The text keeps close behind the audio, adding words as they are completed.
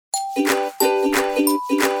This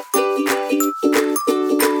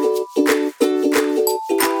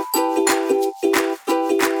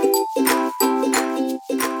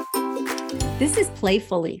is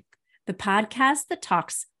Playfully, the podcast that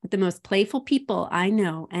talks with the most playful people I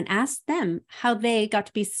know and asks them how they got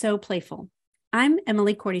to be so playful. I'm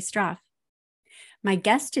Emily Cordy-Straff. My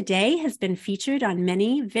guest today has been featured on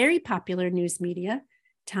many very popular news media,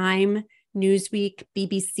 Time, Newsweek,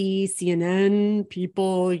 BBC, CNN,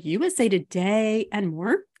 People, USA Today, and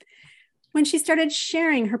more, when she started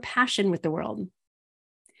sharing her passion with the world.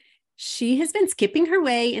 She has been skipping her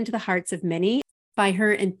way into the hearts of many by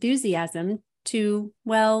her enthusiasm to,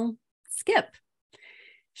 well, skip.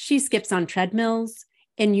 She skips on treadmills,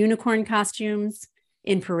 in unicorn costumes,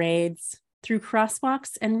 in parades, through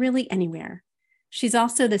crosswalks, and really anywhere. She's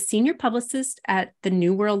also the senior publicist at the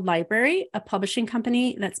New World Library, a publishing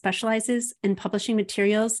company that specializes in publishing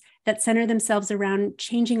materials that center themselves around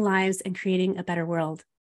changing lives and creating a better world.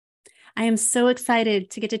 I am so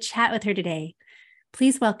excited to get to chat with her today.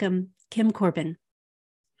 Please welcome Kim Corbin.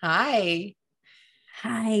 Hi.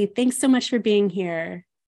 Hi, thanks so much for being here.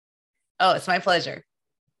 Oh, it's my pleasure.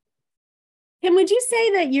 Kim, would you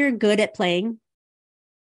say that you're good at playing?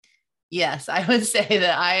 Yes, I would say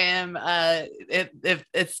that I am. If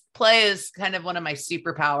it's play is kind of one of my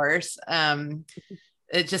superpowers.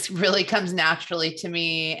 It just really comes naturally to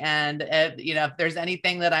me. And if there's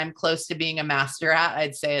anything that I'm close to being a master at,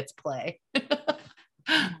 I'd say it's play.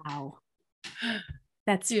 Wow.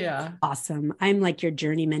 That's awesome. I'm like your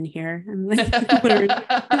journeyman here. I'm like,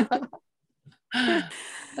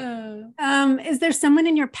 is there someone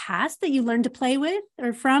in your past that you learned to play with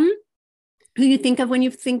or from who you think of when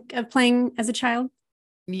you think of playing as a child?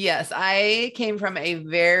 Yes, I came from a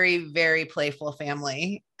very, very playful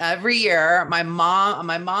family. Every year, my mom, on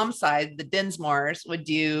my mom's side, the Dinsmores would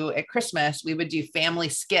do at Christmas, we would do family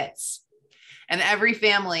skits. And every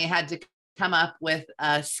family had to come up with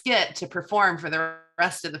a skit to perform for the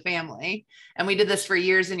rest of the family. And we did this for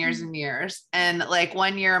years and years and years. And like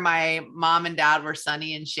one year, my mom and dad were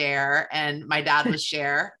Sonny and Cher, and my dad was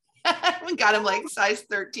Cher. We got him like size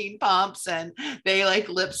 13 pumps and they like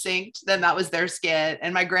lip synced. Then that was their skit.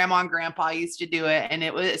 And my grandma and grandpa used to do it. And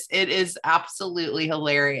it is absolutely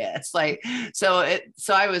hilarious. So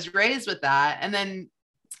I was raised with that. And then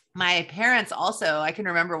my parents also, I can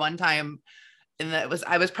remember one time, and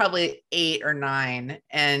I was probably 8 or 9,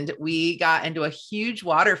 and we got into a huge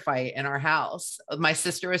water fight in our house. My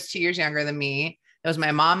sister was 2 years younger than me. It was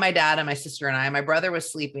my mom, my dad, and my sister and I. My brother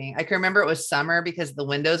was sleeping. I can remember it was summer because the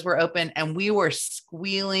windows were open and we were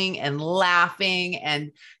squealing and laughing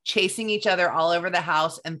and chasing each other all over the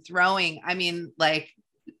house and throwing, like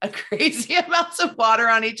a crazy amounts of water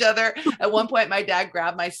on each other. At one point, my dad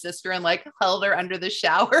grabbed my sister and like held her under the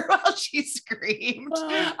shower while she screamed.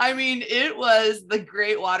 It was the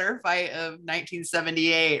great water fight of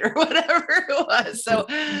 1978 or whatever it was. So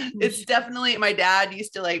it's definitely, my dad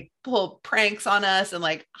used to like pull pranks on us and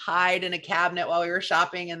like hide in a cabinet while we were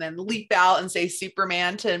shopping and then leap out and say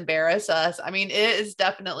Superman to embarrass us. It is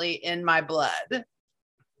definitely in my blood.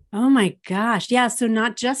 Oh my gosh. Yeah. So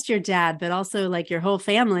not just your dad, but also like your whole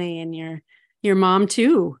family and your mom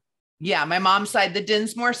too. Yeah. My mom's side, the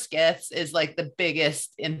Dinsmore skits is like the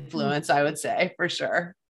biggest influence, I would say, for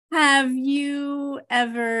sure. Have you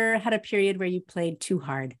ever had a period where you played too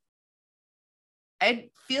hard? I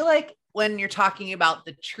feel like when you're talking about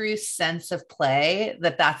the true sense of play,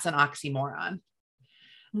 that's an oxymoron.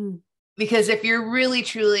 Because if you're really,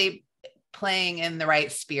 truly playing in the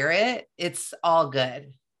right spirit, it's all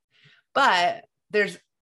good. But there's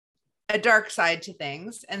a dark side to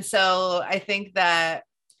things. And so I think that,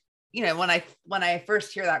 when I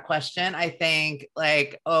first hear that question, I think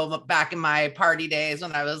like, oh, back in my party days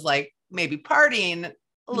when I was like maybe partying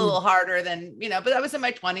a little harder than, but I was in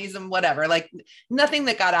my 20s and whatever, like nothing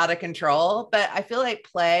that got out of control. But I feel like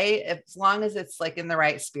play, as long as it's like in the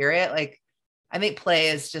right spirit, like I think play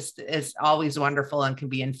is always wonderful and can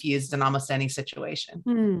be infused in almost any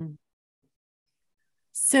situation.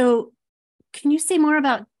 So can you say more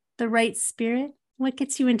about the right spirit? What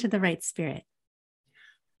gets you into the right spirit?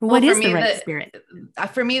 What is the right spirit?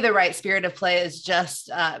 For me, the right spirit of play is just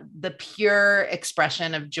the pure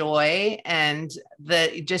expression of joy and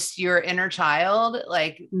just your inner child,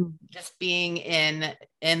 like just being in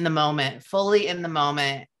the moment, fully in the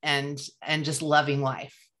moment, and just loving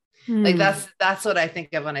life. Like that's what I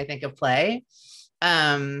think of when I think of play.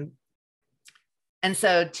 And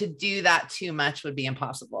so to do that too much would be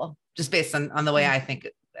impossible, just based on the way I think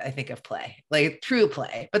of play, like true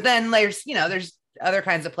play. But then there's other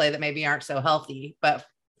kinds of play that maybe aren't so healthy. But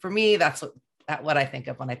for me, that's what I think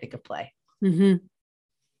of when I think of play. Mm-hmm.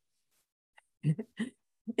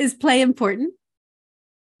 Is play important?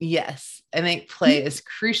 Yes, I think play is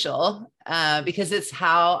crucial because it's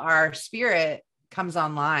how our spirit comes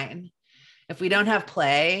online. If we don't have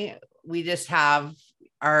play, we just have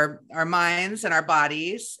our minds and our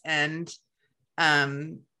bodies. And,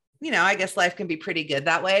 I guess life can be pretty good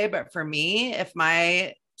that way. But for me, if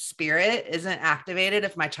my spirit isn't activated,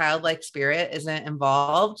 if my childlike spirit isn't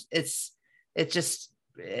involved, it's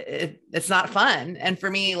not fun. And for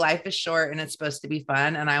me, life is short and it's supposed to be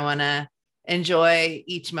fun. And I want to enjoy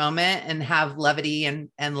each moment and have levity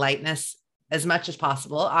and lightness as much as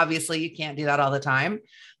possible. Obviously you can't do that all the time,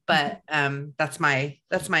 but that's my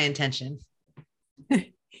intention.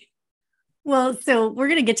 Well, so we're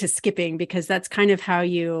going to get to skipping because that's kind of how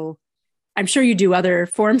I'm sure you do other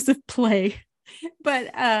forms of play, but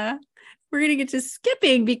we're going to get to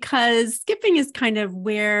skipping because skipping is kind of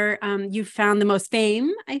where you found the most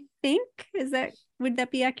fame, I think. Would that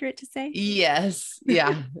be accurate to say? Yes.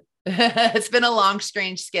 Yeah. It's been a long,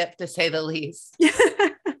 strange skip to say the least.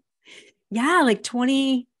 Yeah. Like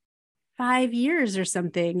 25 years or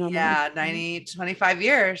something. Yeah. 25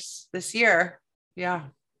 years this year. Yeah.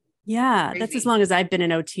 Yeah. Crazy. That's as long as I've been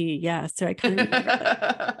in OT. Yeah. So I kind of remember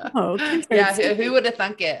that. Oh, yeah. Who would have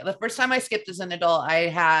thunk it? The first time I skipped as an adult, I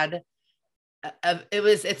had,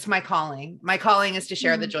 it's my calling. My calling is to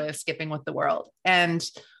share the joy of skipping with the world. And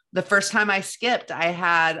the first time I skipped, I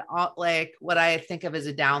had like what I think of as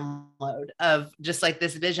a download of just like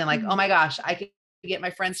this vision, like, oh my gosh, I could get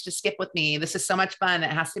my friends to skip with me. This is so much fun.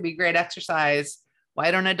 It has to be great exercise.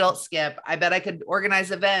 Why don't adults skip? I bet I could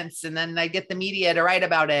organize events and then I get the media to write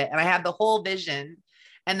about it. And I had the whole vision.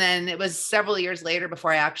 And then it was several years later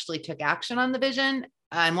before I actually took action on the vision.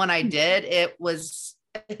 And when I did, it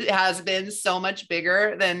has been so much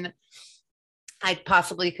bigger than I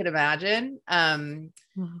possibly could imagine.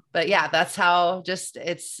 But yeah, that's how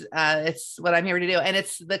it's what I'm here to do. And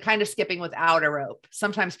it's the kind of skipping without a rope.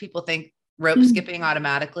 Sometimes people think rope skipping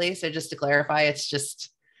automatically. So just to clarify, it's just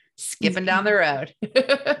skipping down the road.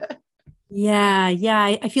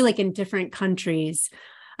 Yeah. I feel like in different countries,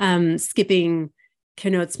 skipping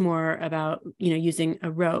connotes more about, using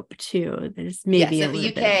a rope too. There's maybe in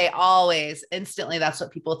the UK, always instantly, that's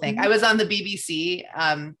what people think. I was on the BBC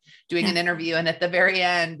doing an interview, and at the very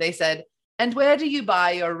end they said, "And where do you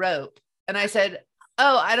buy your rope?" And I said,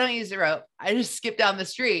 "Oh, I don't use a rope. I just skip down the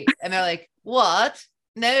street." And they're like, "What?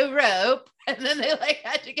 No rope?" And then they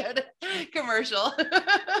had to go to commercial.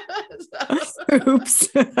 Oops.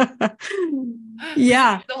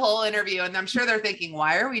 Yeah. The whole interview. And I'm sure they're thinking,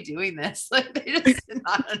 why are we doing this? Like they just did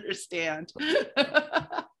not understand.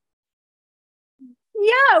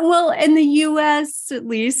 Yeah. Well, in the US, at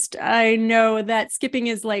least, I know that skipping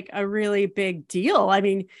is like a really big deal. I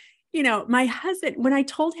mean, my husband, when I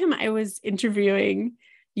told him I was interviewing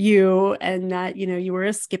you and that, you were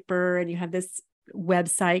a skipper and you have this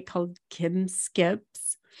website called Kim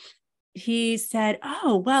Skips, he said,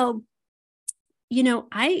 "Oh, well,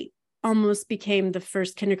 I almost became the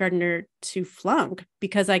first kindergartner to flunk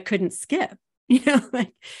because I couldn't skip."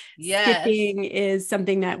 Skipping is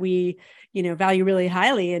something that we, value really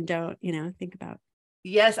highly and don't, think about.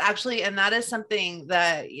 Yes, actually. And that is something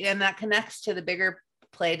that connects to the bigger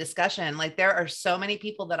play discussion. Like there are so many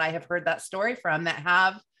people that I have heard that story from that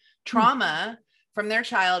have trauma from their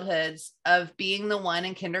childhoods of being the one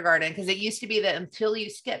in kindergarten. Because it used to be that until you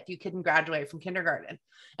skipped, you couldn't graduate from kindergarten.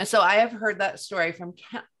 And so I have heard that story from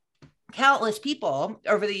countless people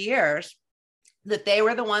over the years that they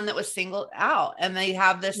were the one that was singled out, and they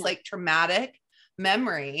have this like traumatic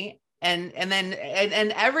memory. And then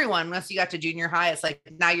everyone, once you got to junior high, it's like,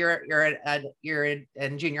 now you're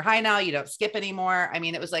in junior high now, you don't skip anymore. I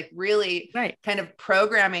mean, it was like really kind of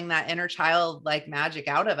programming that inner child like magic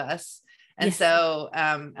out of us. And so,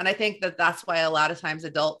 and I think that that's why a lot of times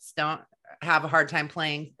adults don't have a hard time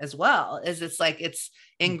playing as well, is it's like, it's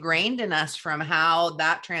ingrained in us from how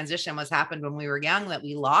that transition was happened when we were young, that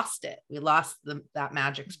we lost it. We lost that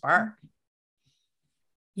magic spark.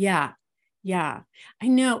 Yeah. I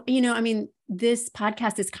know, I mean, this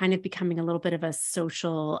podcast is kind of becoming a little bit of a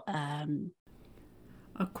social,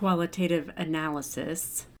 a qualitative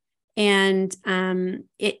analysis. And I'm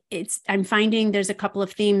finding there's a couple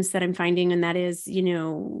of themes that I'm finding, and that is,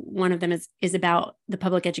 one of them is about the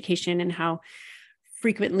public education and how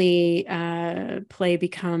frequently play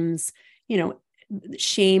becomes,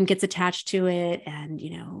 shame gets attached to it, and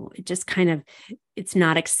it just kind of, it's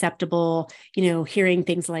not acceptable. Hearing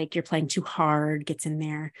things like you're playing too hard gets in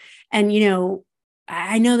there, and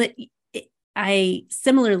I know that I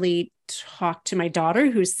similarly talked to my daughter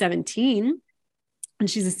who's 17. And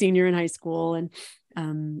she's a senior in high school, and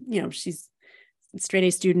she's straight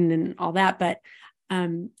A student and all that. But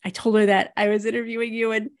I told her that I was interviewing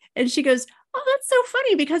you, and she goes, "Oh, that's so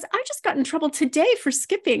funny because I just got in trouble today for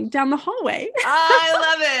skipping down the hallway." I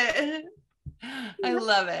love it. I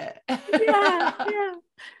love it. Yeah. Yeah.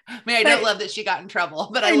 I mean, I don't love that she got in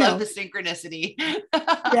trouble, but I love the synchronicity.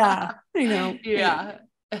 Yeah, I know. Yeah.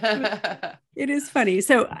 It is funny.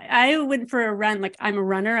 So I went for a run. Like, I'm a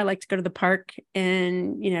runner. I like to go to the park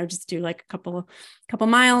and, just do like a couple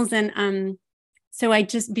miles. And so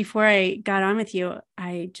before I got on with you,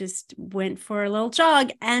 I just went for a little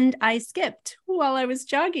jog and I skipped while I was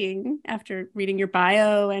jogging after reading your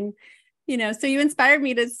bio. And, so you inspired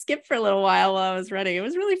me to skip for a little while I was running. It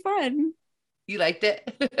was really fun. You liked it?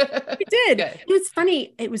 I did. Good. It was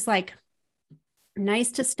funny. It was like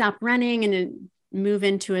nice to stop running and move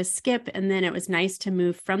into a skip. And then it was nice to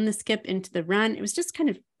move from the skip into the run. It was just kind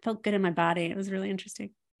of felt good in my body. It was really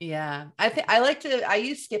interesting. Yeah. I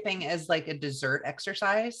use skipping as like a dessert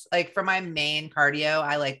exercise. Like for my main cardio,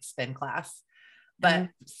 I like spin class, but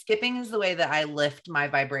skipping is the way that I lift my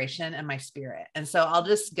vibration and my spirit. And so I'll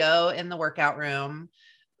just go in the workout room,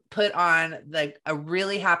 put on like a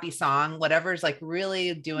really happy song, whatever's like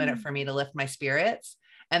really doing it for me to lift my spirits.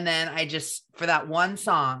 And then for that one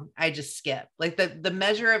song, I just skip. Like the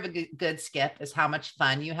measure of a good skip is how much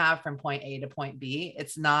fun you have from point A to point B.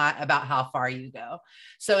 It's not about how far you go.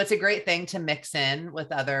 So it's a great thing to mix in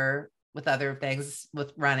with other things,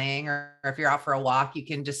 with running, or if you're out for a walk, you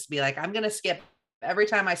can just be like, I'm going to skip. Every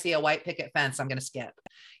time I see a white picket fence, I'm going to skip,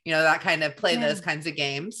 that kind of play those kinds of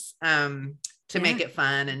games to make it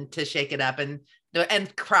fun and to shake it up. And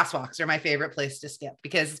crosswalks are my favorite place to skip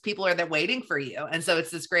because people are there waiting for you. And so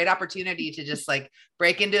it's this great opportunity to just like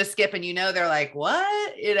break into a skip and, they're like,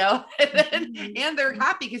 what, and they're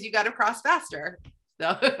happy because you got to cross faster.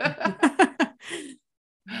 So,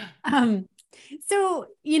 so,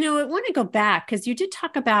 I want to go back because you did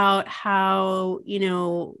talk about how,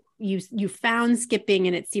 you found skipping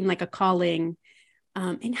and it seemed like a calling.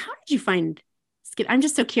 And how did you find skip? I'm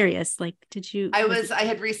just so curious. Like, I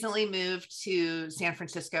had recently moved to San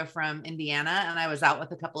Francisco from Indiana, and I was out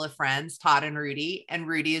with a couple of friends, Todd and Rudy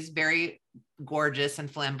is very gorgeous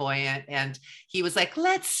and flamboyant. And he was like,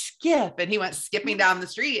 let's skip. And he went skipping down the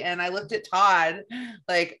street. And I looked at Todd,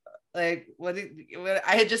 like, what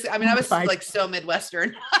I was like so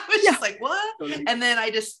Midwestern. I was just like, what? And then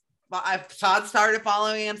Todd started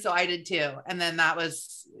following him. So I did too. And then that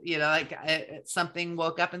was, something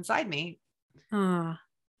woke up inside me.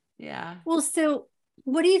 Yeah. Well, so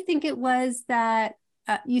what do you think it was that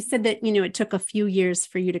you said that, it took a few years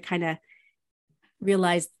for you to kind of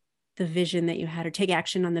realize the vision that you had or take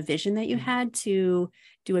action on the vision that you had to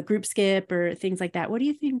do a group skip or things like that. What do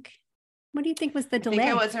you think was the delay? I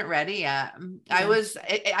think I wasn't ready yet. Yeah.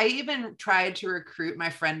 I even tried to recruit my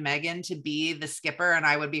friend Megan to be the skipper and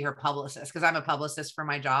I would be her publicist because I'm a publicist for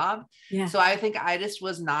my job. Yeah. So I think I just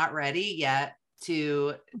was not ready yet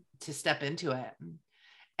to step into it.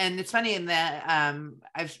 And it's funny in that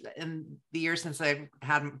in the years since I've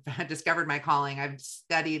discovered my calling, I've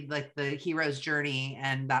studied like the hero's journey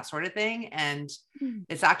and that sort of thing. And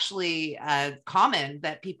it's actually common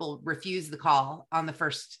that people refuse the call on the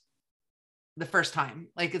first time.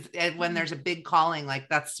 Like when there's a big calling, like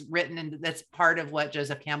that's written and that's part of what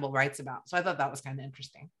Joseph Campbell writes about. So I thought that was kind of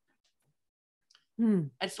interesting.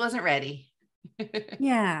 I just wasn't ready.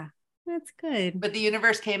 Yeah. That's good. But the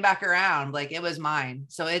universe came back around, like it was mine.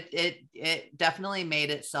 So it definitely made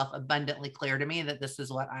itself abundantly clear to me that this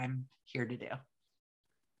is what I'm here to do.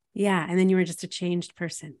 Yeah. And then you were just a changed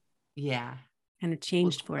person. Yeah. Kind of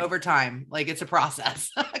changed for it. Over time. Like it's a process,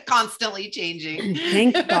 constantly changing.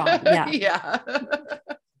 Thank God. Yeah.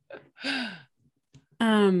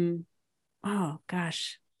 Yeah. Oh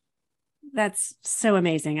gosh. That's so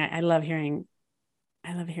amazing. I love hearing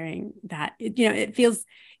that. It feels,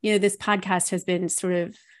 this podcast has been sort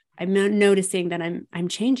of, I'm noticing that I'm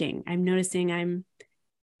changing. I'm noticing I'm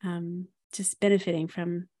just benefiting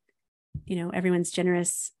from, everyone's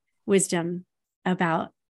generous wisdom about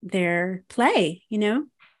their play, Yeah.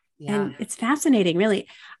 And it's fascinating, really.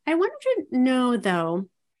 I wanted to know though,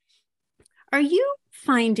 are you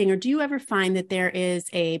finding, or do you ever find that there is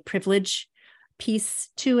a privilege piece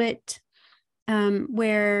to it?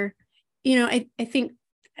 Where, I think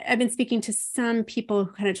I've been speaking to some people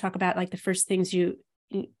who kind of talk about like the first things you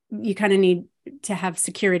kind of need to have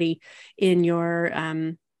security in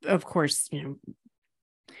your, of course,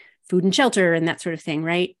 food and shelter and that sort of thing.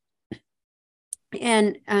 Right.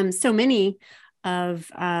 And so many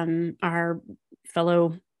of our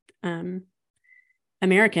fellow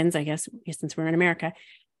Americans, I guess, since we're in America,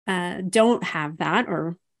 don't have that,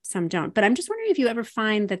 or some don't. But I'm just wondering if you ever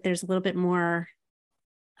find that there's a little bit more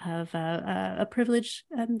a privilege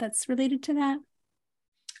that's related to that?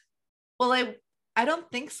 Well, I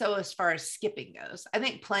don't think so as far as skipping goes. I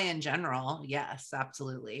think play in general, yes,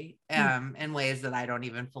 absolutely. In ways that I don't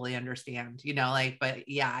even fully understand, like, but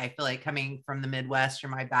yeah, I feel like coming from the Midwest or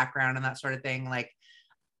my background and that sort of thing, like,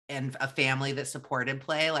 and a family that supported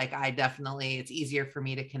play, like it's easier for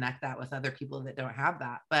me to connect that with other people that don't have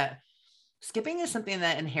that. But skipping is something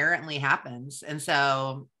that inherently happens. And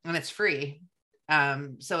it's free.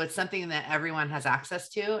 So it's something that everyone has access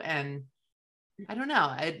to. And I don't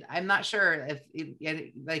know. I'm not sure if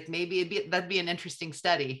like maybe that'd be an interesting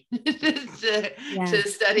study to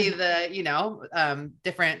study the,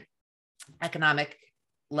 different economic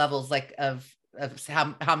levels, like of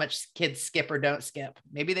how much kids skip or don't skip.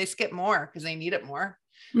 Maybe they skip more because they need it more,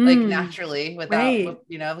 like naturally without,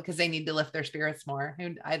 because they need to lift their spirits more.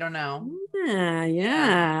 I don't know.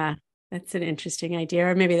 Yeah. That's an interesting idea.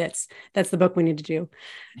 Or maybe that's the book we need to do.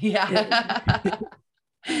 Yeah.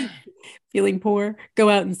 Feeling poor, go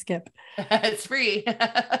out and skip. It's free.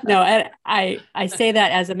 No, I say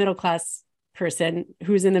that as a middle-class person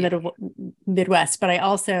who's in the Midwest, but I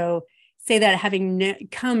also say that having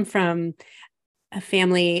come from a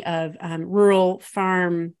family of rural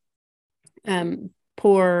farm,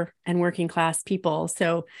 poor and working class people.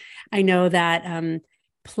 So I know that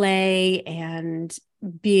play and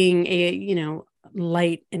being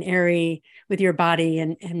light and airy with your body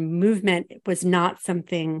and movement was not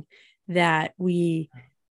something that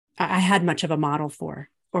I had much of a model for,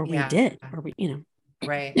 or we did, or we,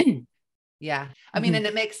 right. Yeah. I mean, and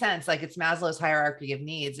it makes sense. Like, it's Maslow's hierarchy of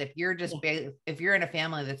needs. If you're just, if you're in a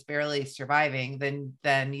family that's barely surviving, then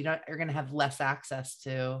you're going to have less access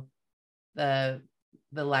to the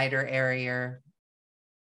lighter area,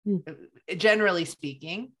 generally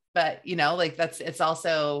speaking. But, like it's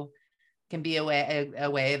also can be a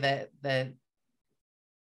way that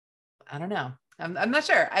I don't know. I'm not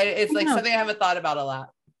sure. It's like something I haven't thought about a lot.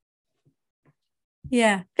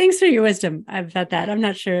 Yeah. Thanks for your wisdom about that. I'm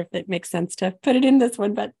not sure if it makes sense to put it in this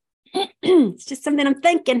one, but it's just something I'm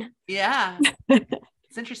thinking. Yeah.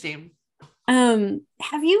 It's interesting.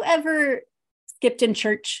 Have you ever skipped in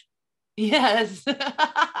church? Yes.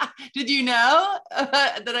 Did you know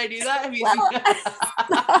that I do that? Have you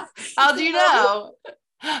how do you know?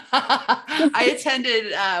 I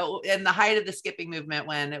attended in the height of the skipping movement,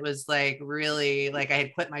 when it was like really, like I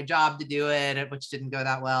had quit my job to do it, which didn't go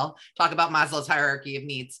that well. Talk about Maslow's hierarchy of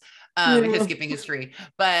needs, because skipping is free.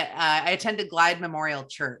 But I attended Glide Memorial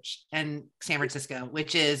Church in San Francisco,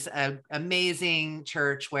 which is an amazing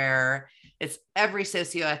church where it's every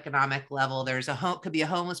socioeconomic level. There's could be a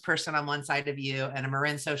homeless person on one side of you and a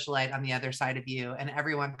Marin socialite on the other side of you, and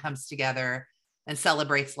everyone comes together and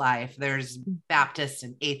celebrates life. There's Baptists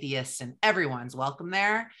and atheists, and everyone's welcome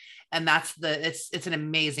there. And it's an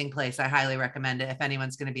amazing place. I highly recommend it if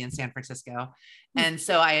anyone's going to be in San Francisco. And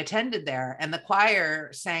so I attended there, and the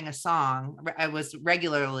choir sang a song. I was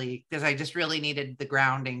regularly, because I just really needed the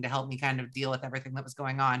grounding to help me kind of deal with everything that was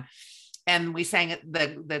going on. And we sang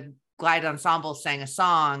the Glide Ensemble sang a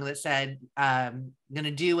song that said, going to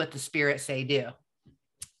do what the Spirit say do.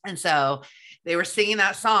 And so they were singing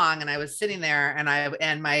that song, and I was sitting there, and I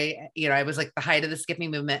was like the height of the skipping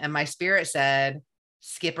movement, and my spirit said,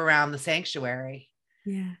 skip around the sanctuary.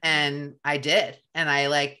 Yeah. And I did. And I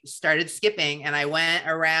like started skipping, and I went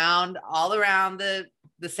all around the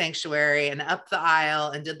sanctuary and up the aisle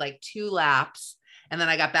and did like 2 laps. And then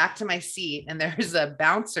I got back to my seat, and there's a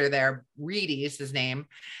bouncer there, Reedy is his name.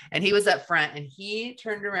 And he was up front, and he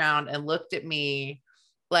turned around and looked at me.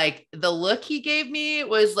 Like, the look he gave me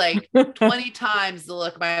was like 20 times the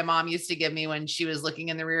look my mom used to give me when she was looking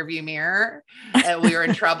in the rearview mirror and we were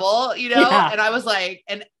in trouble, Yeah. And I was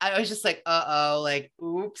just like, like,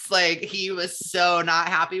 oops, like he was so not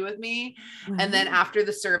happy with me. Mm-hmm. And then after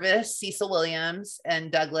the service, Cecil Williams and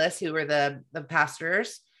Douglas, who were the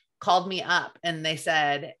pastors, called me up, and they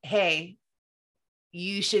said, hey,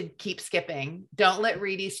 you should keep skipping. Don't let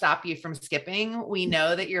Reedy stop you from skipping. We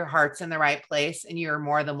know that your heart's in the right place, and you're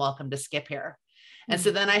more than welcome to skip here. And so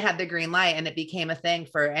then I had the green light, and it became a thing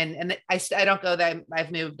and I don't go there. I've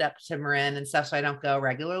moved up to Marin and stuff, so I don't go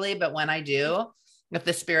regularly, but when I do, if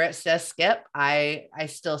the Spirit says skip, I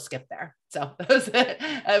still skip there. So that was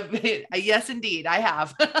yes, indeed, I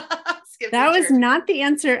have. That was not the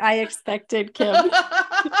answer I expected, Kim.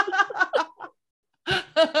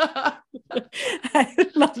 I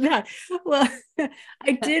love that. Well,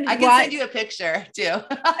 I can send you a picture too. Yeah,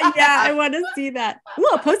 I want to see that. Well,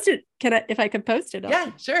 I'll post it. If I could post it?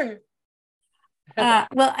 Yeah, sure. Well,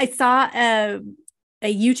 I saw a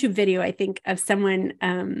YouTube video, I think, of someone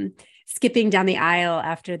skipping down the aisle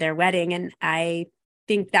after their wedding, and I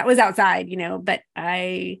think that was outside, but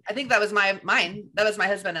I think that was mine. That was my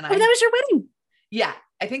husband and I. Oh, that was your wedding. Yeah,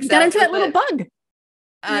 I think You so. got into that little bug.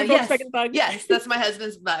 Yes. Yes, that's my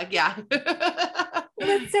husband's bug. Yeah. Well,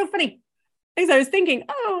 that's so funny. Because I was thinking,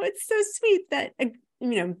 oh, it's so sweet that,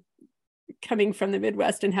 coming from the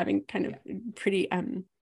Midwest and having kind of pretty,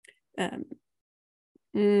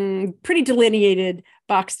 pretty delineated,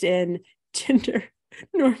 boxed in gender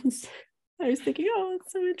norms. I was thinking, oh,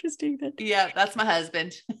 it's so interesting that. Yeah, that's my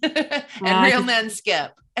husband. And real men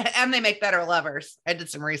skip, and they make better lovers. I did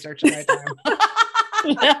some research in my time.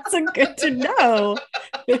 That's a good to know.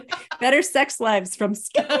 Better sex lives from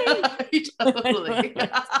skipping. Totally.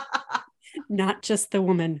 Not just the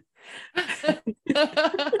woman.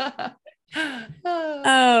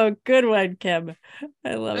 Oh, good one, Kim.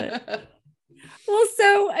 I love it. Well,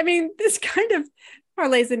 so, this kind of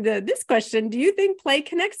parlays into this question. Do you think play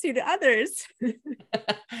connects you to others?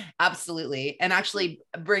 Absolutely. And actually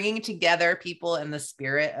bringing together people in the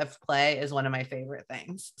spirit of play is one of my favorite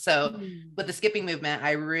things. So with the skipping movement,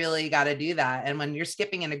 I really got to do that. And when you're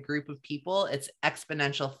skipping in a group of people, it's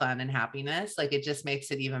exponential fun and happiness. Like it just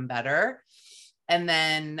makes it even better. And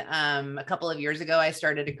then a couple of years ago, I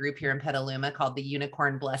started a group here in Petaluma called the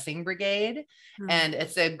Unicorn Blessing Brigade. And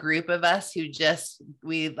it's a group of us who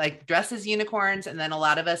we like dress as unicorns. And then a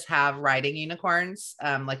lot of us have riding unicorns,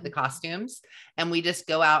 like the costumes. And we just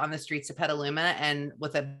go out on the streets of Petaluma and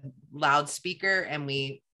with a loudspeaker, and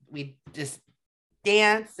we just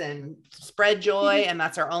dance and spread joy. And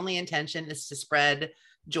that's our only intention, is to spread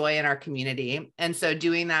joy in our community. And so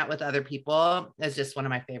doing that with other people is just one of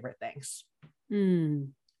my favorite things. That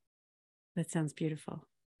sounds beautiful.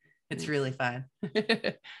 It's really fun.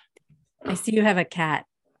 I see you have a cat.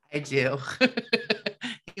 I do.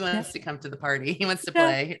 He wants to come to the party. He wants to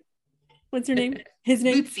play. What's her name? His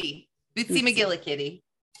name? Bootsy McGillicuddy.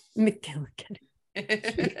 McGillicuddy.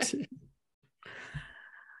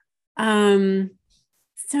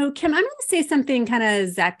 So Kim, I'm going to say something kind of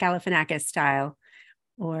Zach Galifianakis style,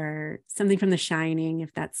 or something from The Shining,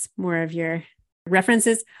 if that's more of your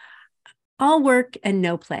references. All work and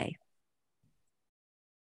no play.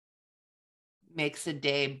 Makes a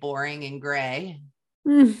day boring and gray.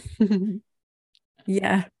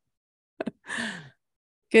 Yeah.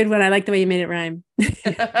 Good one. I like the way you made it rhyme.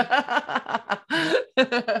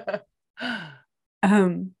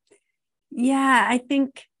 Yeah, I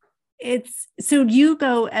think so you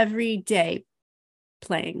go every day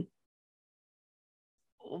playing.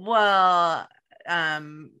 Well, I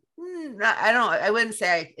wouldn't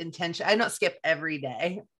say I don't skip every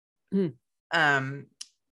day. But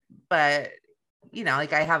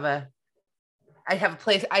like I have a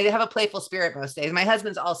playful spirit most days. My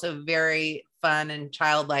husband's also very fun and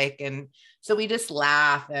childlike. And so we just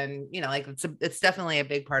laugh, and, like it's definitely a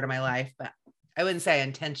big part of my life, but I wouldn't say I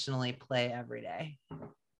intentionally play every day.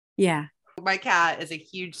 Yeah. My cat is a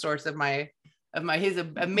huge source of he's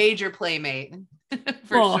a major playmate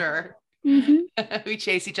for sure. Mm-hmm. We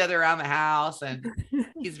chase each other around the house, and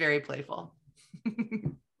he's very playful.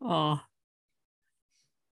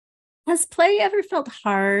 Has play ever felt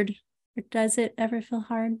hard, or does it ever feel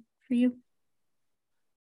hard for you?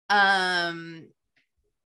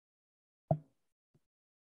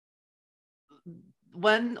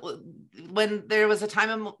 When there was a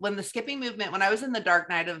time when the skipping movement, when I was in the dark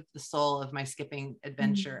night of the soul of my skipping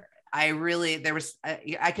adventure, I was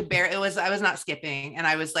not skipping, and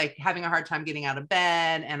I was like having a hard time getting out of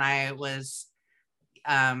bed, and I was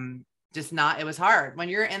it was hard. When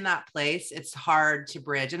you're in that place, it's hard to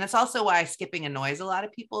bridge. And it's also why skipping annoys a lot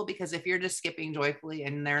of people, because if you're just skipping joyfully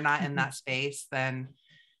and they're not in that space, then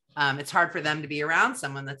it's hard for them to be around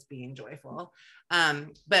someone that's being joyful.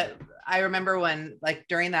 But I remember when, like,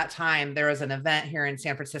 during that time, there was an event here in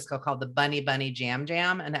San Francisco called the Bunny Jam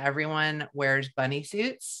Jam, and everyone wears bunny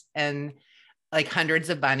suits and like hundreds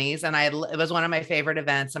of bunnies. And it was one of my favorite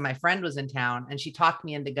events, and my friend was in town and she talked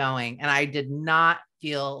me into going, and I did not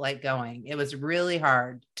feel like going. It was really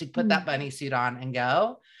hard to put that bunny suit on and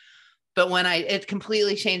go. But when it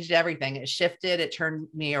completely changed everything. It shifted, it turned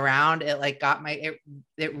me around. It like it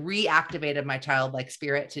reactivated my childlike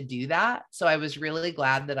spirit to do that. So I was really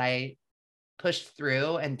glad that I pushed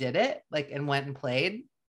through and did it, like, and went and played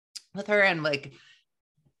with her, and like,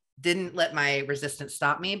 didn't let my resistance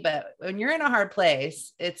stop me. But when you're in a hard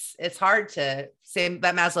place, it's hard to say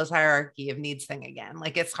that Maslow's hierarchy of needs thing again.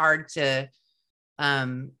 Like, it's hard to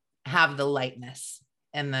have the lightness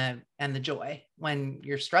and the joy when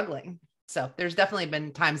you're struggling. So there's definitely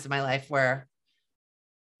been times in my life where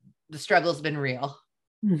the struggle's been real.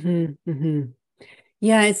 Mm-hmm, mm-hmm.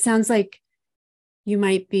 Yeah, it sounds like you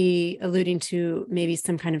might be alluding to maybe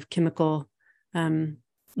some kind of chemical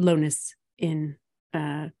lowness in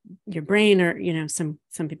your brain, or, some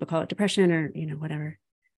people call it depression, or, whatever.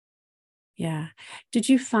 Yeah. Did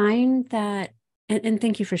you find that, and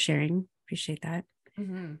thank you for sharing, appreciate that.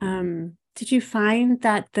 Mm-hmm. Did you find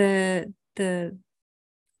that the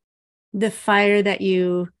fire that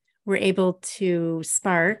you were able to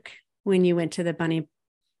spark when you went to the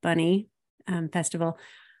bunny festival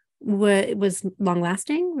was long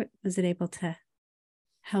lasting? Was it able to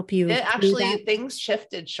help you It through actually, that? things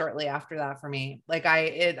shifted shortly after that for me. Like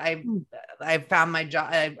I found my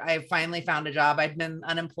job. I finally found a job. I'd been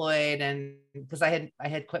unemployed, and because I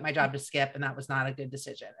had quit my job to skip, and that was not a good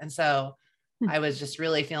decision. And so I was just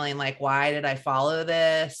really feeling like, why did I follow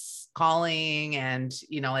this calling? And,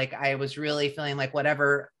 like I was really feeling like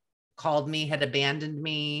whatever called me had abandoned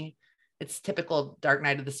me. It's typical dark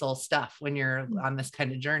night of the soul stuff when you're on this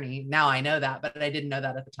kind of journey. Now I know that, but I didn't know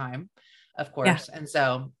that at the time, of course. Yeah. And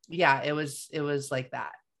so, yeah, it was like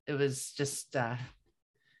that. It was just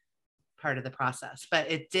part of the process,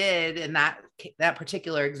 but it did. In that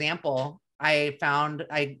particular example, I found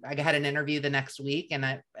I had an interview the next week, and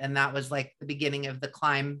that was like the beginning of the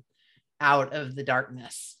climb out of the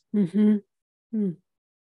darkness. Mm-hmm. Mm.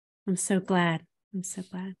 I'm so glad.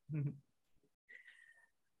 Mm-hmm.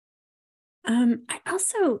 I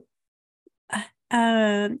also,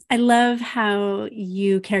 I love how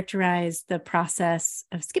you characterize the process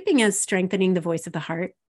of skipping as strengthening the voice of the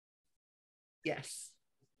heart. Yes.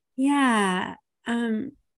 Yeah.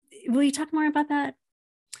 Will you talk more about that?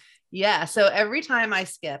 Yeah. So every time I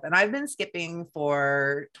skip, and I've been skipping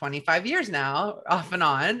for 25 years now, off and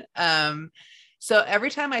on. So every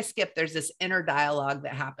time I skip, there's this inner dialogue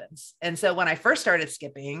that happens. And so when I first started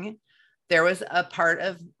skipping, there was a part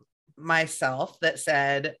of myself that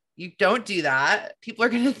said, you don't do that. People are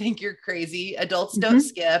going to think you're crazy. Adults don't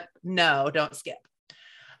skip. No, don't skip.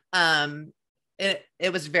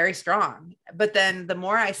 It was very strong. But then the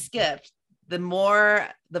more I skipped, the more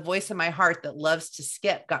the voice of my heart that loves to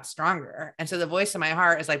skip got stronger. And so the voice of my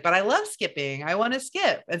heart is like, but I love skipping. I want to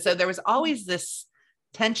skip. And so there was always this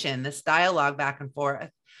tension, this dialogue back and forth.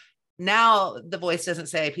 Now the voice doesn't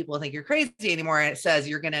say people think you're crazy anymore. It says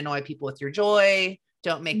you're going to annoy people with your joy.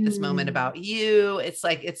 Don't make this moment about you. It's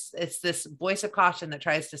like, it's this voice of caution that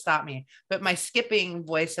tries to stop me. But my skipping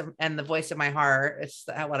voice and the voice of my heart, it's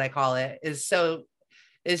what I call it, is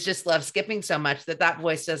just love skipping so much that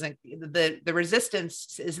voice doesn't, the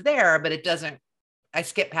resistance is there, but it doesn't, I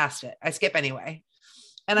skip past it. I skip anyway.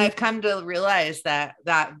 And I've come to realize that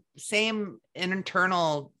same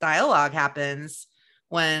internal dialogue happens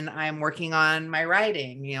when I'm working on my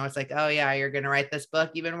writing. It's like, oh yeah, you're going to write this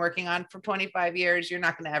book you've been working on for 25 years. You're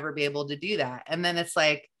not going to ever be able to do that. And then it's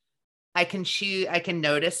like, I can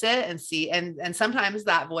notice it and see. And sometimes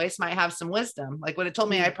that voice might have some wisdom. Like when it told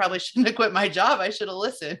me I probably shouldn't have quit my job, I should have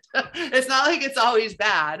listened. It's not like it's always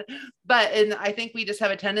bad, and I think we just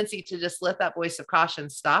have a tendency to just let that voice of caution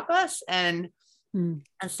stop us. And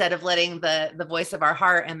instead of letting the voice of our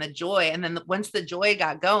heart and the joy. And then once the joy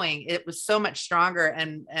got going, it was so much stronger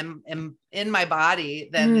and in my body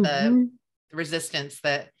than the resistance.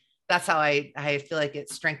 That's how I feel like it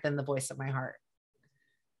strengthened the voice of my heart.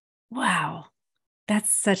 Wow. That's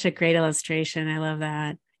such a great illustration. I love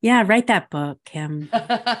that. Yeah. Write that book, Kim.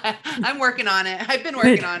 I'm working on it. I've been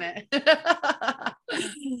working on it.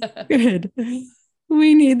 Good.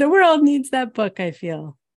 The world needs that book, I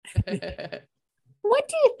feel. What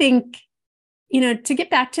do you think, to get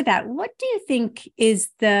back to that, what do you think is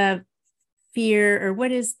the fear, or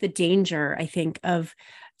what is the danger, I think, of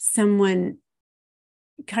someone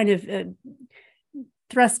kind of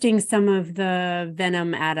thrusting some of the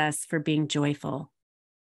venom at us for being joyful?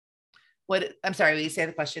 I'm sorry, will you say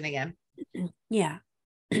the question again? Yeah.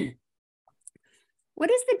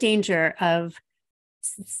 What is the danger of,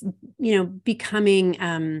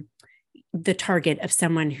 becoming the target of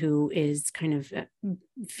someone who is kind of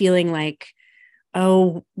feeling like,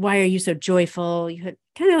 oh, why are you so joyful? You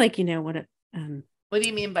kind of like, what do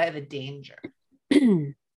you mean by the danger?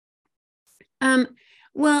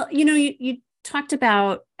 Well, you talked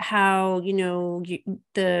about how,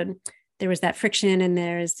 there was that friction, and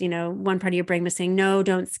there's, one part of your brain was saying, no,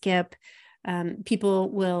 don't skip. People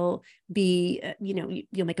will be,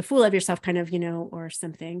 you'll make a fool of yourself, kind of, or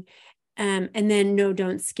something. And then, no,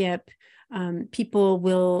 don't skip. People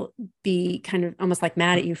will be kind of almost like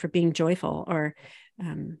mad at you for being joyful, or,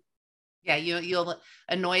 yeah, you'll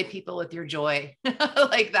annoy people with your joy.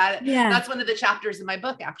 Like that. Yeah. That's one of the chapters in my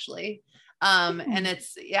book, actually. And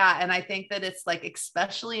and I think that it's like,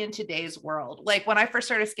 especially in today's world, like when I first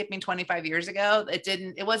started skipping 25 years ago,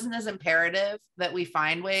 it wasn't as imperative that we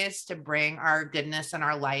find ways to bring our goodness and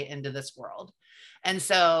our light into this world. And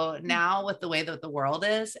so now with the way that the world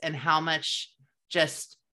is and how much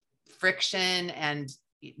just friction and,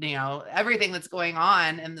 everything that's going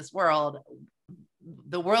on in this world,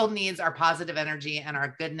 the world needs our positive energy and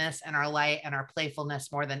our goodness and our light and our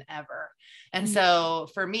playfulness more than ever. And so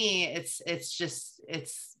for me, it's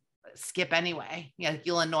skip anyway. Yeah.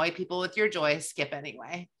 You'll annoy people with your joy, skip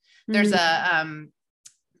anyway. There's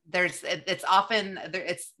it's often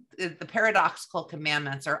the paradoxical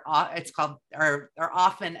commandments are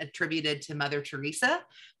often attributed to Mother Teresa,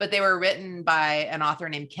 but they were written by an author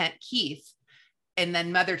named Kent Keith. And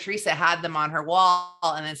then Mother Teresa had them on her wall,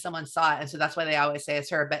 and then someone saw it. And so that's why they always say it's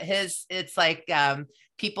her, but it's like,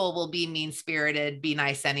 people will be mean-spirited, be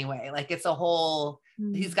nice anyway. Like it's a whole,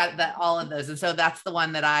 he's got all of those. And so that's the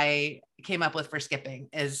one that I came up with for skipping,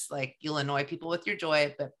 is like, you'll annoy people with your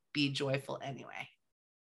joy, but be joyful anyway.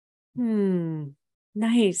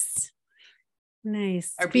 Nice.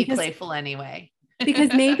 Or be playful anyway.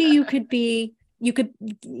 Because maybe you could,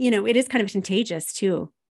 it is kind of contagious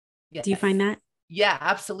too. Yes. Do you find that? Yeah,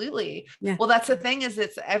 absolutely. Yeah. Well, that's the thing, is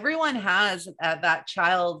everyone has that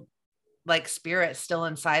child like spirit still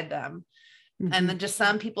inside them. And then just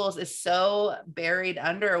some people's is so buried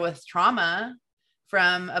under with trauma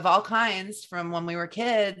of all kinds from when we were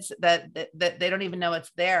kids that they don't even know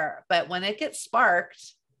it's there. But when it gets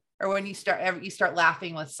sparked, or when you start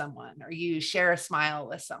laughing with someone, or you share a smile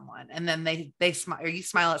with someone, and then they smile, or you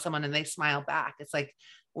smile at someone and they smile back, it's like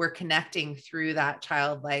we're connecting through that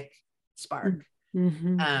childlike spark.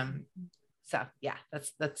 So yeah,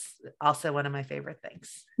 that's also one of my favorite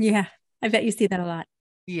things. Yeah. I bet you see that a lot.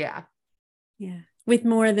 Yeah. Yeah. With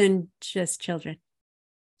more than just children.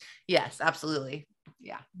 Yes, absolutely.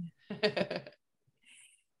 Yeah.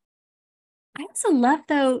 I also love,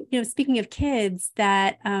 though, speaking of kids,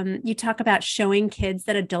 that you talk about showing kids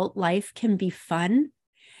that adult life can be fun.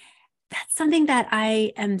 That's something that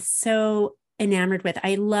I am so enamored with.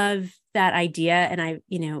 I love that idea. And I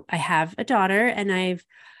have a daughter, and I've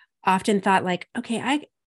often thought like, okay,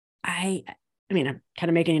 I'm kind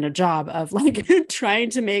of making it a job of like trying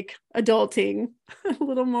to make adulting a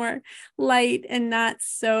little more light and not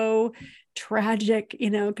so tragic,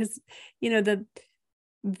 because,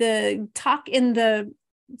 the talk in the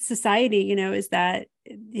society, is that,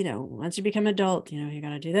 once you become adult, you got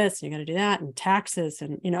to do this, you got to do that, and taxes,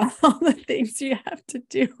 and, all the things you have to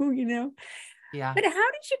do, Yeah. But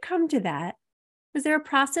how did you come to that? Was there a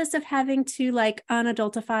process of having to like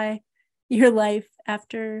unadultify your life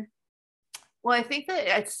after? Well, I think that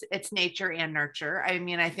it's nature and nurture. I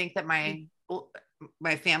mean, I think that my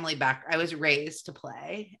family I was raised to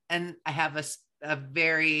play, and I have a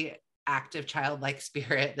very active childlike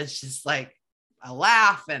spirit that's just like a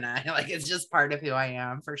laugh, and it's just part of who I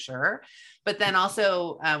am for sure. But then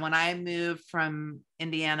also when I moved from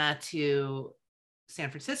Indiana to San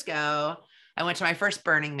Francisco, I went to my first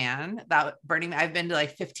Burning Man. I've been to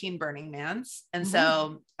like 15 Burning Mans. And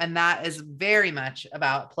so, and that is very much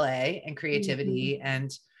about play and creativity.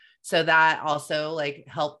 And so that also like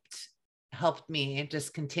helped me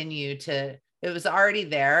just continue it was already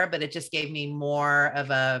there, but it just gave me more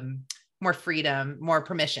freedom, more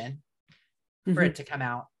permission for it to come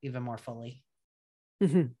out even more fully.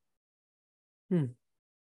 What is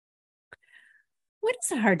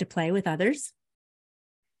it hard to play with others?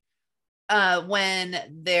 When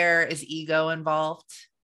there is ego involved,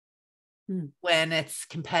 when it's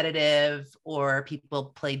competitive, or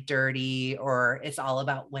people play dirty, or it's all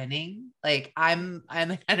about winning. Like I'm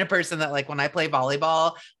the kind of person that like when I play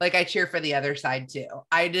volleyball, like I cheer for the other side too.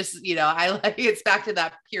 I just, I like, it's back to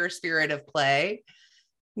that pure spirit of play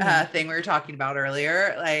thing we were talking about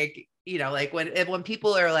earlier. Like, like when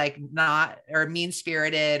people are like not, or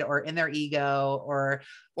mean-spirited, or in their ego, or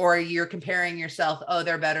you're comparing yourself, oh,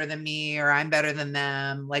 they're better than me, or I'm better than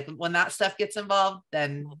them. Like when that stuff gets involved,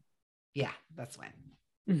 then yeah, that's when.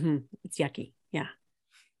 It's yucky. Yeah.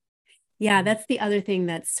 Yeah. That's the other thing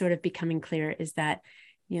that's sort of becoming clear, is that,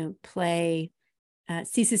 play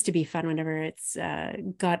ceases to be fun whenever it's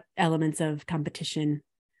got elements of competition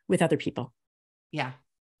with other people. Yeah,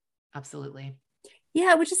 absolutely.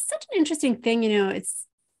 Yeah, which is such an interesting thing.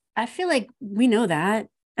 I feel like we know that.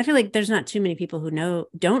 I feel like there's not too many people who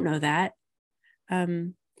don't know that.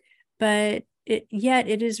 But yet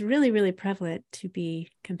it is really, really prevalent to be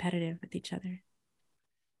competitive with each other.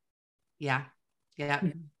 Yeah. Yeah.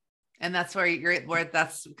 And that's where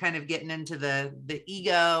that's kind of getting into the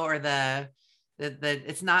ego, or the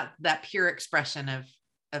it's not that pure expression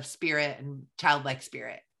of spirit and childlike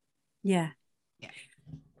spirit. Yeah. Yeah.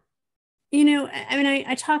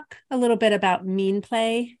 I talk a little bit about mean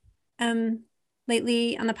play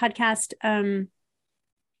lately on the podcast.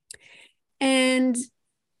 And,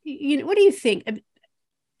 what do you think?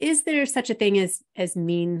 Is there such a thing as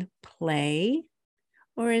mean play,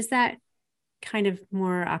 or is that kind of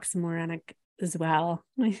more oxymoronic as well?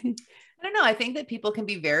 I don't know. I think that people can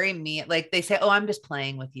be very mean. Like they say, oh, I'm just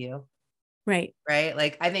playing with you. Right. Right.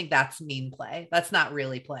 Like, I think that's mean play. That's not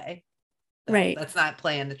really play. Right. That's not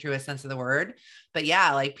play in the truest sense of the word, but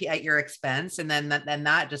yeah, like at your expense. And then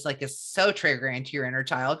that just like is so triggering to your inner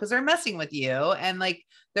child because they're messing with you. And like,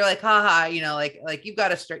 they're like, haha, like you've got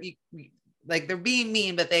to start, like they're being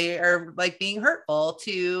mean, but they are like being hurtful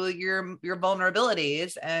to your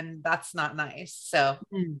vulnerabilities. And that's not nice. So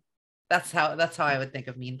that's how I would think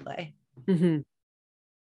of mean play. Mm-hmm.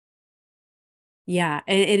 Yeah.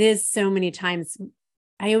 It is so many times.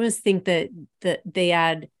 I always think that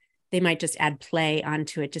they might just add play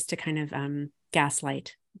onto it just to kind of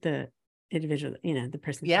gaslight the individual, the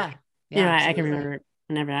person. Yeah. I can remember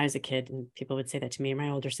whenever I was a kid and people would say that to me, or my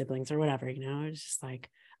older siblings or whatever, it was just like,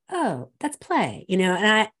 oh, that's play, and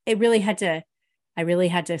I really had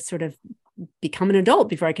to sort of become an adult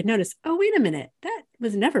before I could notice, oh, wait a minute, that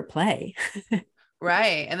was never play.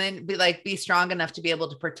 Right. And then be strong enough to be able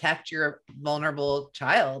to protect your vulnerable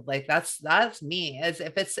child. Like that's me. As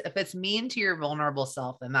if it's mean to your vulnerable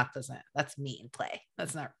self, then that's mean play.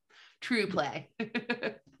 That's not true play.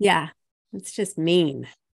 Yeah. It's just mean.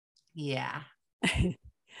 Yeah.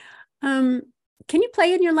 Can you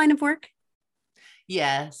play in your line of work?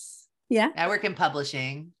 Yes. Yeah. I work in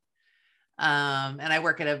publishing. And I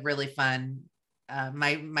work at a really fun,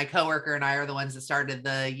 my coworker and I are the ones that started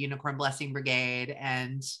the Unicorn Blessing Brigade.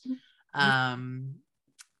 And, I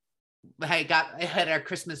had our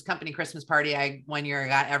company Christmas party. One year I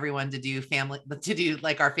got everyone to do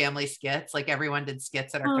like our family skits, like everyone did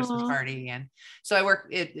skits at our Christmas party. And so I work,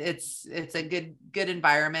 it's a good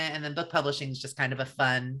environment. And then book publishing is just kind of a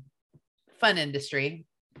fun industry.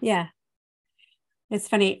 Yeah. It's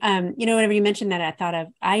funny. Whenever you mentioned that,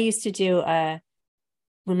 I used to do,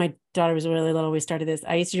 when my daughter was really little, we started this,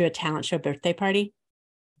 I used to do a talent show birthday party.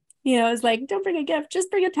 It was like, don't bring a gift,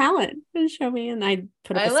 just bring a talent and show me. And I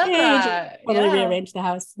put up a stage, and totally rearrange the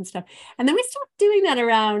house and stuff. And then we stopped doing that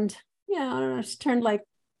around, I don't know, she turned like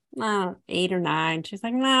 8 or 9. She's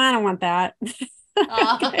like, no, I don't want that.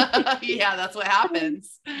 Yeah, that's what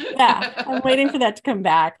happens. Yeah. I'm waiting for that to come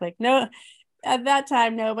back. Like, no, at that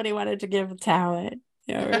time, nobody wanted to give talent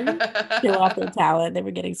or show off their talent. They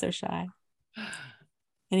were getting so shy.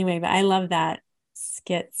 Anyway, but I love that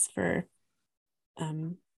skits for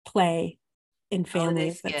play in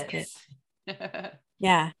families. That's great.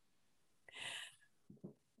 Yeah.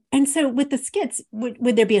 And so with the skits,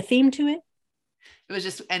 would there be a theme to it? It was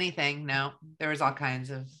just anything. No, there was all kinds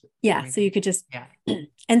of. Yeah. Everything. So you could just,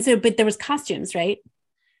 and so, but there was costumes, right?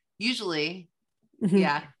 Usually. Mm-hmm.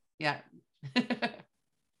 Yeah. Yeah.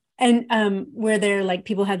 And were there like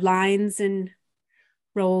people had lines and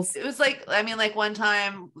roles? It was like, one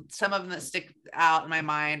time, some of them that stick out in my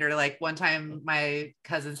mind, or like one time my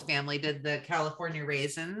cousin's family did the California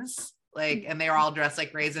raisins, and they were all dressed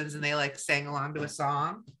like raisins and they like sang along to a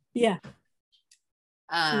song. Yeah.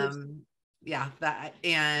 Yeah, that.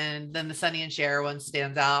 And then the Sonny and Cher one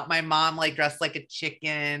stands out. My mom dressed like a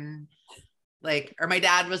chicken, or my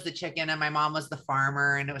dad was the chicken and my mom was the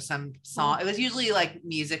farmer, and it was some song. It was usually like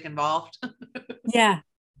music involved. Yeah.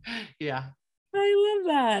 Yeah. I love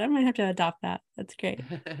that. I might have to adopt that. That's great.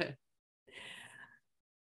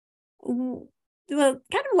 Well,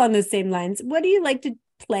 kind of along those same lines, what do you like to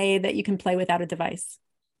play that you can play without a device?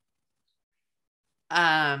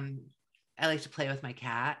 I like to play with my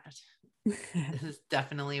cat. This is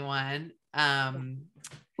definitely one.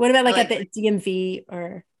 What about at the DMV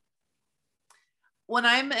or? When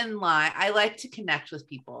I'm in line, I like to connect with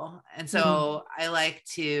people. And so I like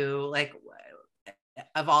to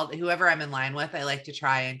whoever I'm in line with, I like to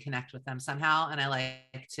try and connect with them somehow. And I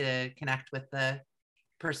like to connect with the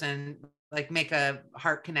person, make a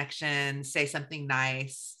heart connection, say something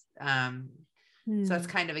nice. So it's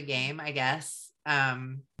kind of a game, I guess.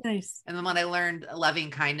 Nice. And then when I learned loving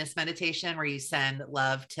kindness meditation, where you send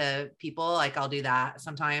love to people, I'll do that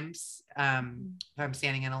sometimes. If I'm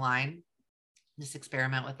standing in a line, just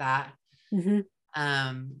experiment with that.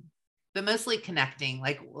 But mostly connecting,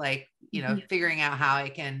 figuring out how I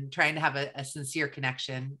can, trying to have a sincere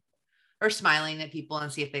connection, or smiling at people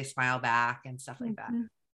and see if they smile back and stuff like that.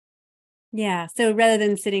 Yeah. So rather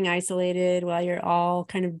than sitting isolated while you're all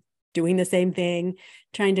kind of doing the same thing,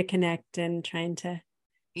 trying to connect and trying to.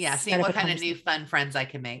 Yeah. Seeing what kind of new fun friends I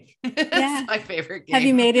can make. Yeah. It's my favorite game. Have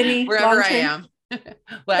you made any wherever I am? What?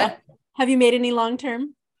 Yeah. Have you made any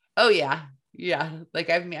long-term? Oh yeah. Yeah.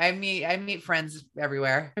 I meet friends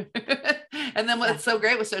everywhere. And then what's so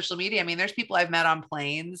great with social media, I mean, there's people I've met on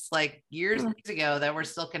planes like years ago that we're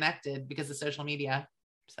still connected because of social media.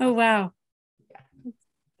 So, oh, wow. Yeah.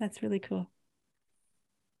 That's really cool.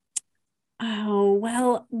 Oh,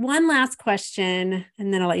 well, one last question,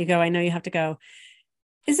 and then I'll let you go. I know you have to go.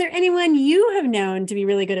 Is there anyone you have known to be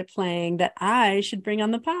really good at playing that I should bring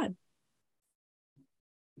on the pod?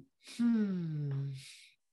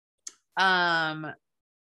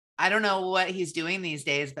 I don't know what he's doing these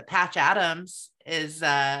days, but Patch Adams is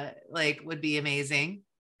would be amazing.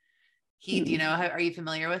 Do you know, are you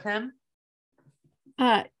familiar with him?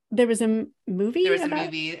 There was a movie. There was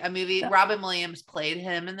a movie. Robin Williams played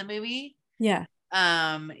him in the movie. Yeah.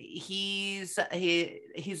 He's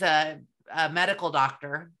a medical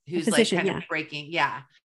doctor who's physician, of breaking. Yeah.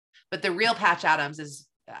 But the real Patch Adams is,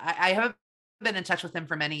 I haven't been in touch with him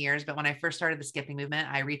for many years, but when I first started the skipping movement,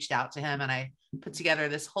 I reached out to him and I put together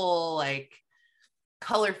this whole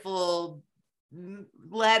colorful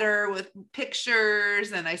letter with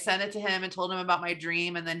pictures, and I sent it to him and told him about my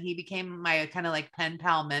dream. And then he became my kind of pen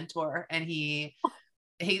pal mentor. And he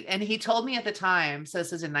told me at the time, so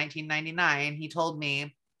this is in 1999, he told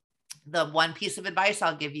me, the one piece of advice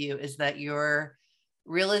I'll give you is that your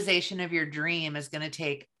realization of your dream is going to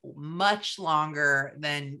take much longer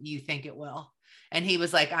than you think it will. And he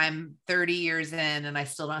was like, I'm 30 years in and I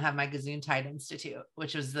still don't have my Gesundheit Institute,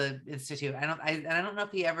 which was the institute. I don't know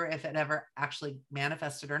if it ever actually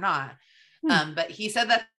manifested or not. But he said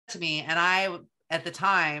that to me. And I, at the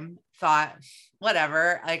time, thought,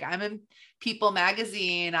 whatever, I'm in People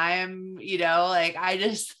magazine. I am, I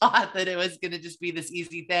just thought that it was going to just be this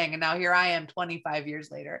easy thing. And now here I am 25 years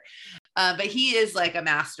later. But he is a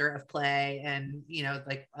master of play and,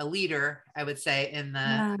 a leader, I would say, in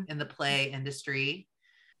the play industry.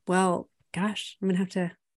 Well, gosh, I'm going to have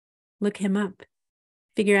to look him up,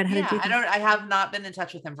 figure out how to do that. I have not been in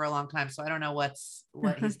touch with him for a long time, so I don't know what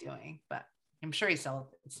he's doing, but I'm sure he's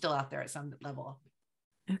still out there at some level.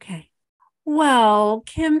 Okay. Well,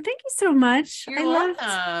 Kim, thank you so much. You're welcome.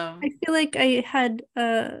 I feel like I had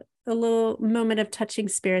a little moment of touching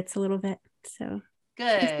spirits a little bit. So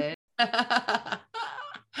good. That's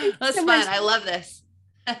so fun. I love this.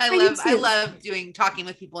 I love talking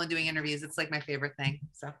with people and doing interviews. It's my favorite thing.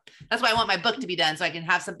 So that's why I want my book to be done, so I can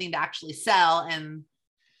have something to actually sell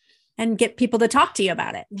and get people to talk to you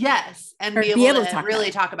about it. Yes. And be able to really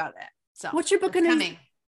talk about it. So what's your book coming?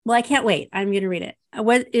 Well, I can't wait. I'm going to read it.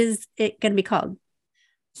 What is it going to be called?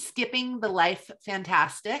 Skipping the Life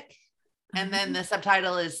Fantastic. And then the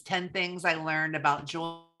subtitle is 10 Things I Learned About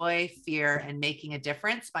Joy, Fear, and Making a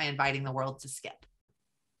Difference by Inviting the World to Skip.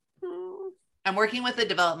 I'm working with a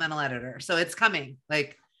developmental editor, so it's coming.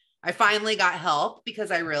 I finally got help because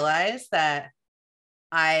I realized that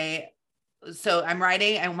I'm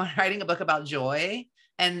writing a book about joy.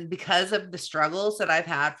 And because of the struggles that I've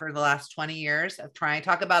had for the last 20 years of trying to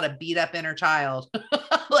talk about a beat up inner child,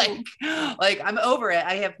 I'm over it.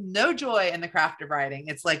 I have no joy in the craft of writing.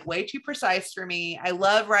 It's way too precise for me. I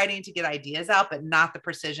love writing to get ideas out, but not the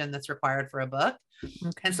precision that's required for a book.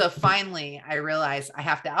 Okay. And so finally I realized I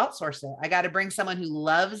have to outsource it. I got to bring someone who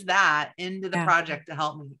loves that into the project to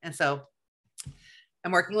help me. And so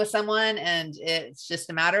I'm working with someone, and it's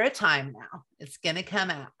just a matter of time now. It's going to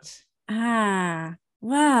come out.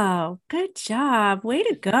 Wow. Good job. Way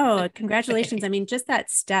to go. Congratulations. I mean, just that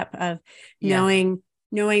step of knowing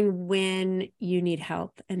when you need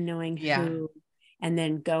help and knowing who, and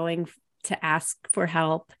then going to ask for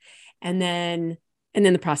help. And then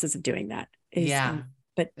the process of doing that is,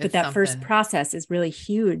 but that first process is really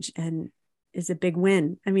huge and is a big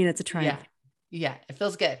win. I mean, it's a triumph. Yeah. It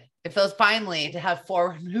feels good. It feels finally to have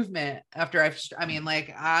forward movement after this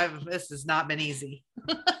has not been easy,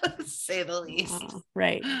 to say the least.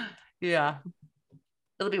 Right. Yeah.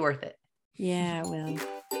 It'll be worth it. Yeah, it will.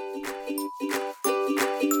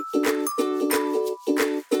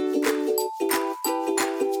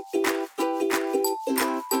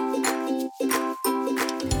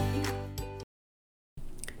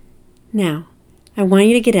 Now, I want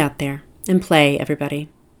you to get out there and play, everybody.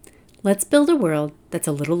 Let's build a world that's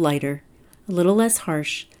a little lighter, a little less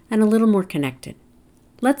harsh, and a little more connected.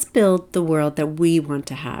 Let's build the world that we want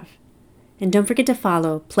to have. And don't forget to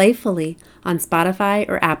follow Playfully on Spotify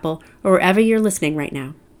or Apple or wherever you're listening right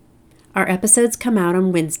now. Our episodes come out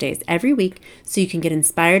on Wednesdays every week, so you can get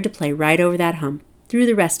inspired to play right over that hump through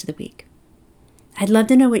the rest of the week. I'd love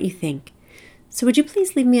to know what you think, so would you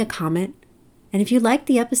please leave me a comment? And if you liked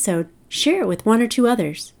the episode, share it with one or two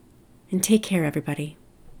others. And take care, everybody.